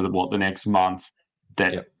for the next month,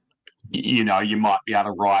 that you might be able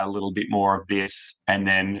to ride a little bit more of this, and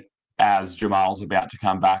then as Jamal's about to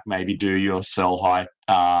come back, maybe do your sell high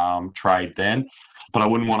trade then. But I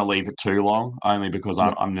wouldn't want to leave it too long, only because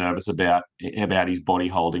I'm nervous about his body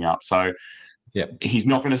holding up. So he's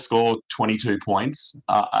not going to score 22 points,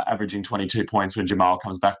 averaging 22 points when Jamal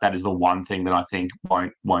comes back. That is the one thing that I think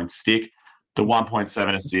won't stick. The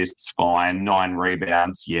 1.7 assists, fine. 9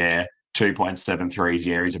 rebounds, 2.7 threes,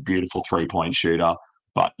 he's a beautiful 3-point shooter.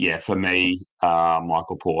 But for me,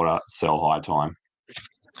 Michael Porter, sell high time.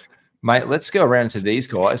 Mate, let's go around to these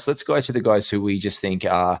guys. Let's go to the guys who we just think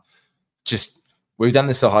are we've done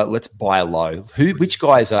this so high, let's buy low. Which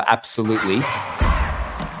guys are absolutely...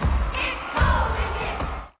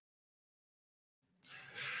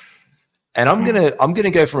 And I'm gonna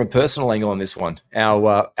go from a personal angle on this one.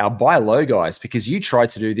 Our buy low guys, because you tried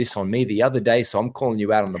to do this on me the other day, so I'm calling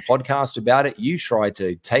you out on the podcast about it. You tried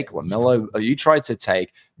to take you tried to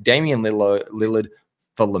take Damian Lillard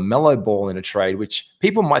for LaMelo Ball in a trade, which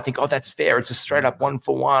people might think, oh, that's fair. It's a straight up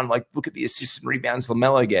 1-for-1. Like, look at the assists and rebounds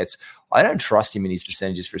LaMelo gets. I don't trust him in his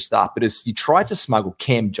percentages for a start, but as you tried to smuggle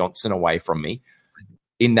Cam Johnson away from me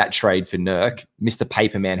in that trade for Nurk, Mr.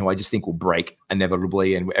 Paperman, who I just think will break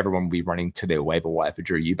inevitably, and everyone will be running to their waiver wire for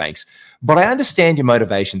Drew Eubanks. But I understand your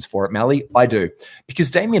motivations for it, Mally. I do.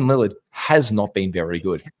 Because Damian Lillard has not been very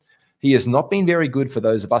good. He has not been very good for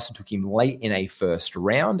those of us who took him late in a first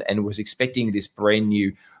round and was expecting this brand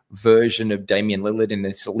new version of Damian Lillard in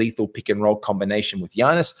this lethal pick and roll combination with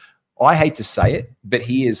Giannis. I hate to say it, but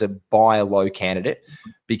he is a buy low candidate,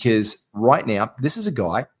 because right now, this is a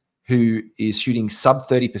guy who is shooting sub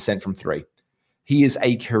 30% from three. He is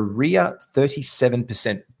a career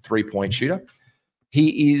 37% three-point shooter.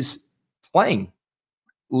 He is playing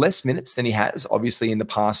less minutes than he has, obviously, in the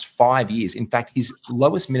past 5 years. In fact, his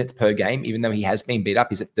lowest minutes per game, even though he has been beat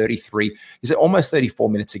up, is at 33. He's at almost 34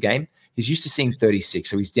 minutes a game. He's used to seeing 36,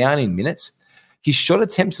 so he's down in minutes. His shot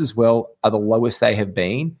attempts as well are the lowest they have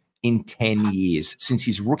been in 10 years since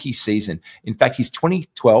his rookie season. In fact, his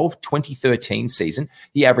 2012-2013 season,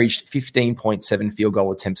 he averaged 15.7 field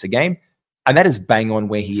goal attempts a game, and that is bang on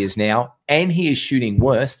where he is now, and he is shooting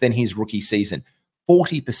worse than his rookie season,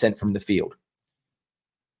 40% from the field.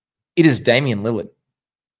 It is Damian Lillard.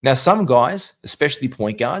 Now, some guys, especially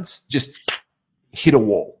point guards, just hit a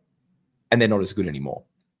wall, and they're not as good anymore.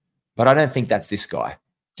 But I don't think that's this guy,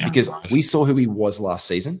 because we saw who he was last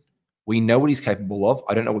season. We know what he's capable of.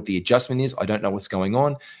 I don't know what the adjustment is. I don't know what's going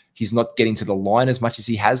on. He's not getting to the line as much as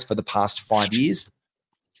he has for the past 5 years.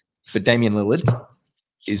 But Damian Lillard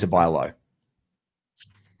is a buy low.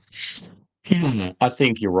 I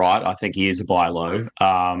think you're right. I think he is a buy low.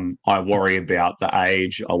 I worry about the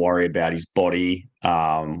age. I worry about his body.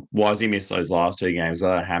 Why has he missed those last 2 games? Was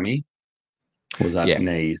that a hammy? Or was that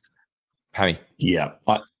knees? Hammy. Yeah.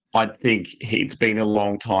 I think it's been a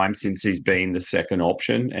long time since he's been the second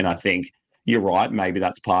option, and I think you're right. Maybe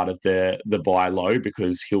that's part of the buy low,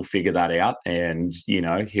 because he'll figure that out, and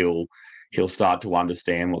he'll start to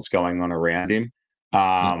understand what's going on around him.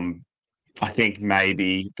 I think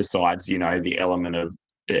maybe besides the element of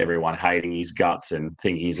everyone hating his guts and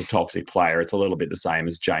thinking he's a toxic player, it's a little bit the same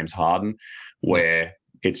as James Harden, where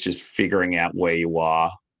it's just figuring out where you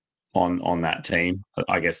are on that team.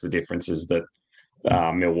 I guess the difference is that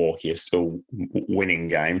Milwaukee is still winning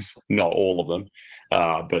games, not all of them,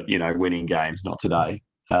 but winning games, not today.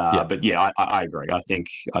 But I agree. I think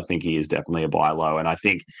he is definitely a buy low, and I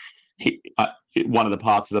think one of the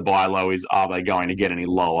parts of the buy low is, are they going to get any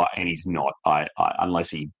lower? And he's not.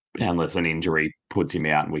 Unless an injury puts him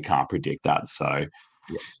out, and we can't predict that. So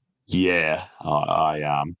I've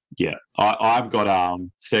got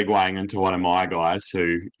segueing into one of my guys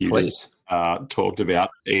who you just talked about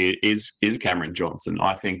is Cameron Johnson.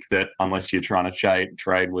 I think that unless you're trying to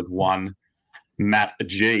trade with one Matt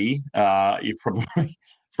G, you probably,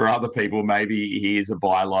 for other people, maybe he is a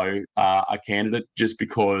buy low a candidate, just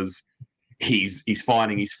because he's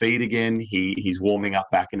finding his feet again. He's warming up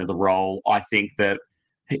back into the role. I think that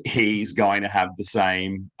he's going to have the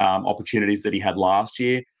same opportunities that he had last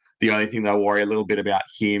year. The only thing that I worry a little bit about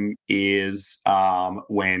him is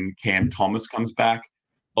when Cam Thomas comes back.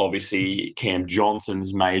 Obviously, Cam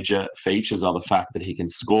Johnson's major features are the fact that he can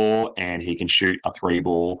score and he can shoot a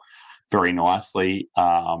 3-ball very nicely.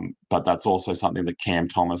 But that's also something that Cam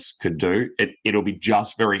Thomas could do. It'll be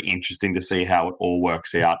just very interesting to see how it all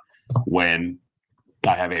works out when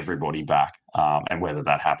they have everybody back, and whether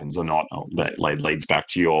that happens or not. That leads back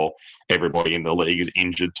to your everybody in the league is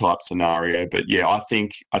injured type scenario. But I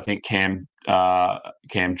think Cam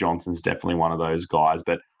Johnson's definitely one of those guys.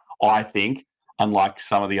 But I think, unlike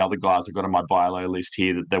some of the other guys I've got on my buy low list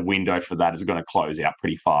here, that the window for that is going to close out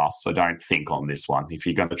pretty fast. So don't think on this one. If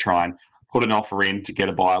you're going to try and put an offer in to get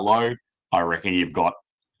a buy low, I reckon you've got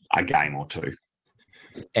a game or two.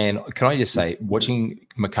 And can I just say, watching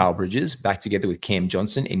Mikal Bridges back together with Cam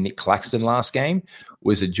Johnson and Nick Claxton last game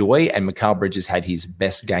was a joy, and Mikal Bridges had his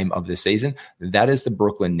best game of the season. That is the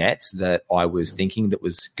Brooklyn Nets that I was thinking that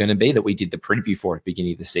was going to be, that we did the preview for at the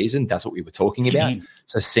beginning of the season. That's what we were talking about.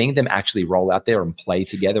 So seeing them actually roll out there and play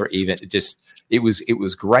together, it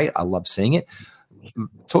was great. I love seeing it.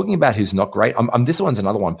 Talking about who's not great, this one's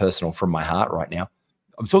another one personal from my heart right now.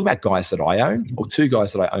 I'm talking about guys that I own, or two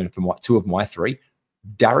guys that I own from two of my three.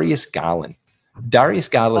 Darius Garland. Darius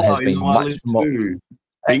Garland has been much more.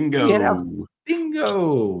 Bingo.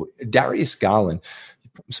 Bingo. Darius Garland.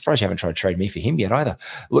 I'm surprised you haven't tried to trade me for him yet either.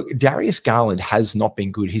 Look, Darius Garland has not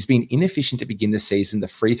been good. He's been inefficient to begin the season. The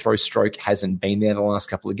free throw stroke hasn't been there the last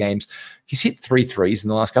couple of games. He's hit 3 threes in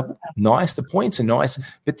the last couple. Nice. The points are nice,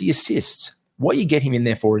 but the assists, what you get him in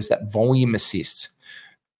there for is that volume assists.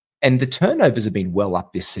 And the turnovers have been well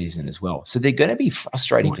up this season as well. So they're going to be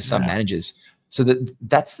frustrating for some managers. So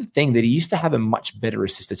that's the thing, that he used to have a much better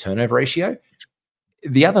assist to turnover ratio.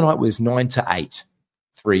 The other night was 9-8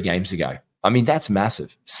 3 games ago. I mean, that's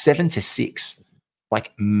massive. 7-6,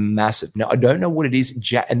 like massive. Now, I don't know what it is.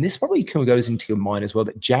 And this probably goes into your mind as well,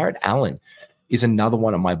 that Jarrett Allen is another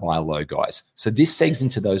one of my buy low guys. So this segs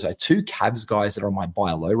into those are 2 Cavs guys that are on my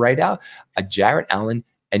buy low radar, are Jarrett Allen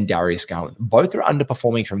and Darius Garland. Both are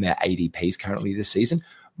underperforming from their ADPs currently this season.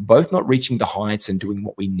 Both not reaching the heights and doing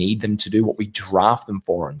what we need them to do, what we draft them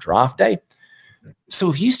for on draft day. So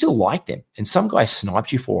if you still like them and some guy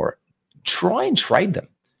sniped you for it, try and trade them.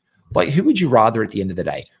 Like, who would you rather at the end of the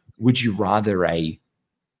day? Would you rather a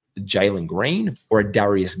Jalen Green or a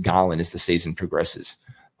Darius Garland as the season progresses?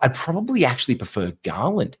 I'd probably actually prefer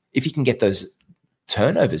Garland if he can get those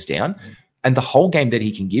turnovers down, and the whole game that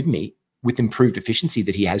he can give me with improved efficiency,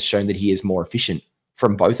 that he has shown that he is more efficient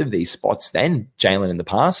from both of these spots than Jalen in the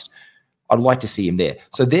past. I'd like to see him there.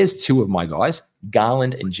 So there's 2 of my guys,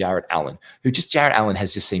 Garland and Jarrett Allen, Jarrett Allen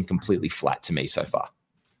has just seemed completely flat to me so far.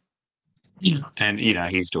 And,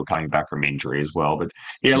 he's still coming back from injury as well. But,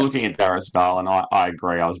 looking at Darius Garland, I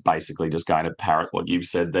agree. I was basically just going to parrot what you've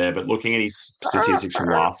said there. But looking at his statistics from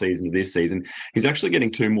last season to this season, he's actually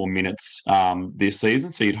getting 2 more minutes this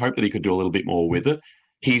season. So you'd hope that he could do a little bit more with it.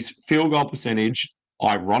 His field goal percentage,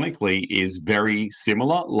 ironically, is very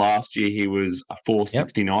similar. Last year he was a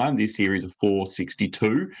 469. Yep. This year he's a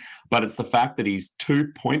 462. But it's the fact that his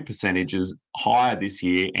 2-point percentage is higher this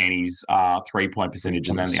year, and his 3-point percentage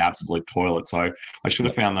is in the absolute toilet. So I should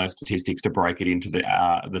have found those statistics to break it into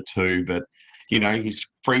the 2. But his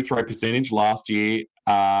free throw percentage last year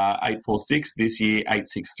 846. This year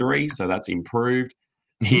 863. So that's improved.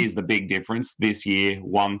 Here's the big difference. This year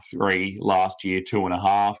 1-3. Last year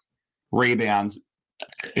 2.5. Rebounds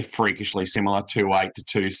freakishly similar, 2.8 to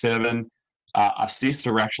 2.7. Assists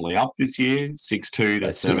are actually up this year, 6.2 to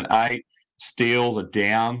 7.8. Steals are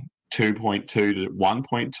down, 2.2 to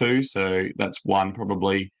 1.2. So that's one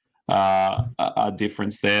probably a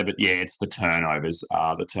difference there. But it's the turnovers.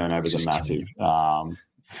 The turnovers are massive.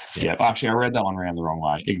 Actually, I read that one around the wrong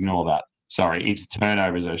way. Ignore that. Sorry, its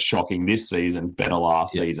turnovers are shocking this season, better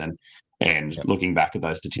last season. And looking back at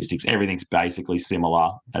those statistics, everything's basically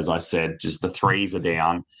similar. As I said, just the threes are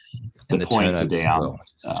down, the points are down.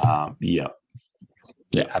 Well.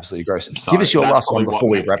 Absolutely gross. So give us your last one before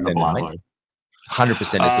we wrap then, mate. 100% is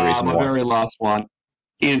the reason why. My very last one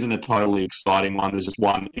isn't a totally exciting one. There's just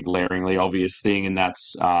one glaringly obvious thing, and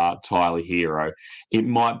that's Tyler Hero. It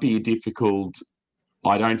might be difficult.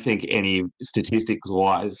 I don't think any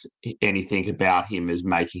statistics-wise anything about him is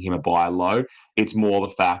making him a buy low. It's more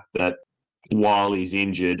the fact that while he's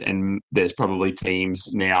injured, and there's probably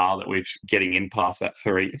teams now that we're getting in past that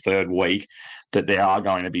third week, that there are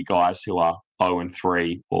going to be guys who are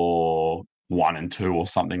 0-3 or 1-2 or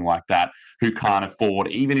something like that, who can't afford,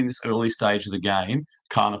 even in this early stage of the game,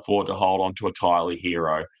 can't afford to hold on to a Tyler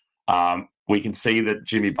Hero. We can see that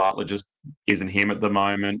Jimmy Butler just isn't him at the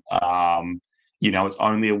moment. It's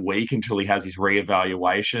only a week until he has his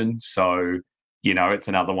reevaluation. So, it's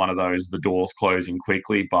another one of those, the doors closing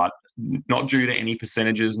quickly, but not due to any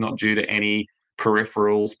percentages, not due to any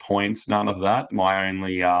peripherals, points, none of that. My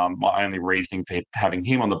only reasoning for having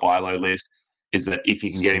him on the buy low list is that if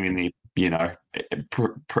you can get him in the,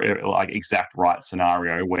 like exact right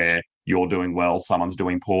scenario where you're doing well, someone's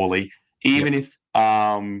doing poorly, even if,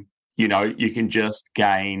 you can just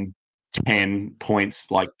gain 10 points,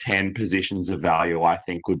 like 10 positions of value, I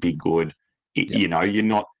think would be good. You're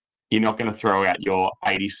not going to throw out your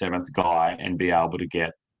 87th guy and be able to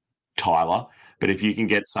get Tyler. But if you can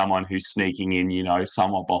get someone who's sneaking in,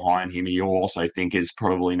 somewhat behind him, you also think is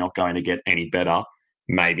probably not going to get any better,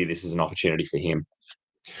 maybe this is an opportunity for him.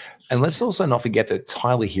 And let's also not forget that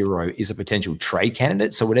Tyler Hero is a potential trade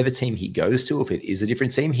candidate. So whatever team he goes to, if it is a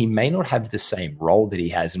different team, he may not have the same role that he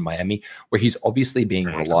has in Miami, where he's obviously being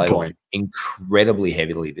relied on incredibly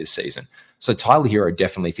heavily this season. So Tyler Hero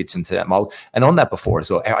definitely fits into that mold. And on that before as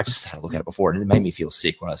well, I just had a look at it before, and it made me feel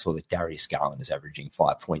sick when I saw that Darius Garland is averaging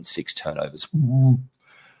 5.6 turnovers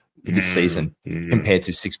this season compared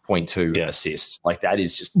to 6.2 assists. Like that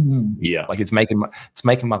is just like it's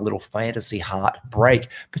making my little fantasy heart break.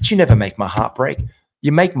 But you never make my heart break.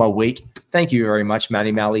 You make my week. Thank you very much,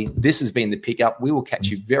 Matty Malley. This has been the pickup. We will catch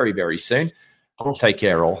you very, very soon. Take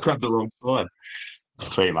care, all. Grabbed the wrong side.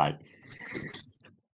 See you, mate.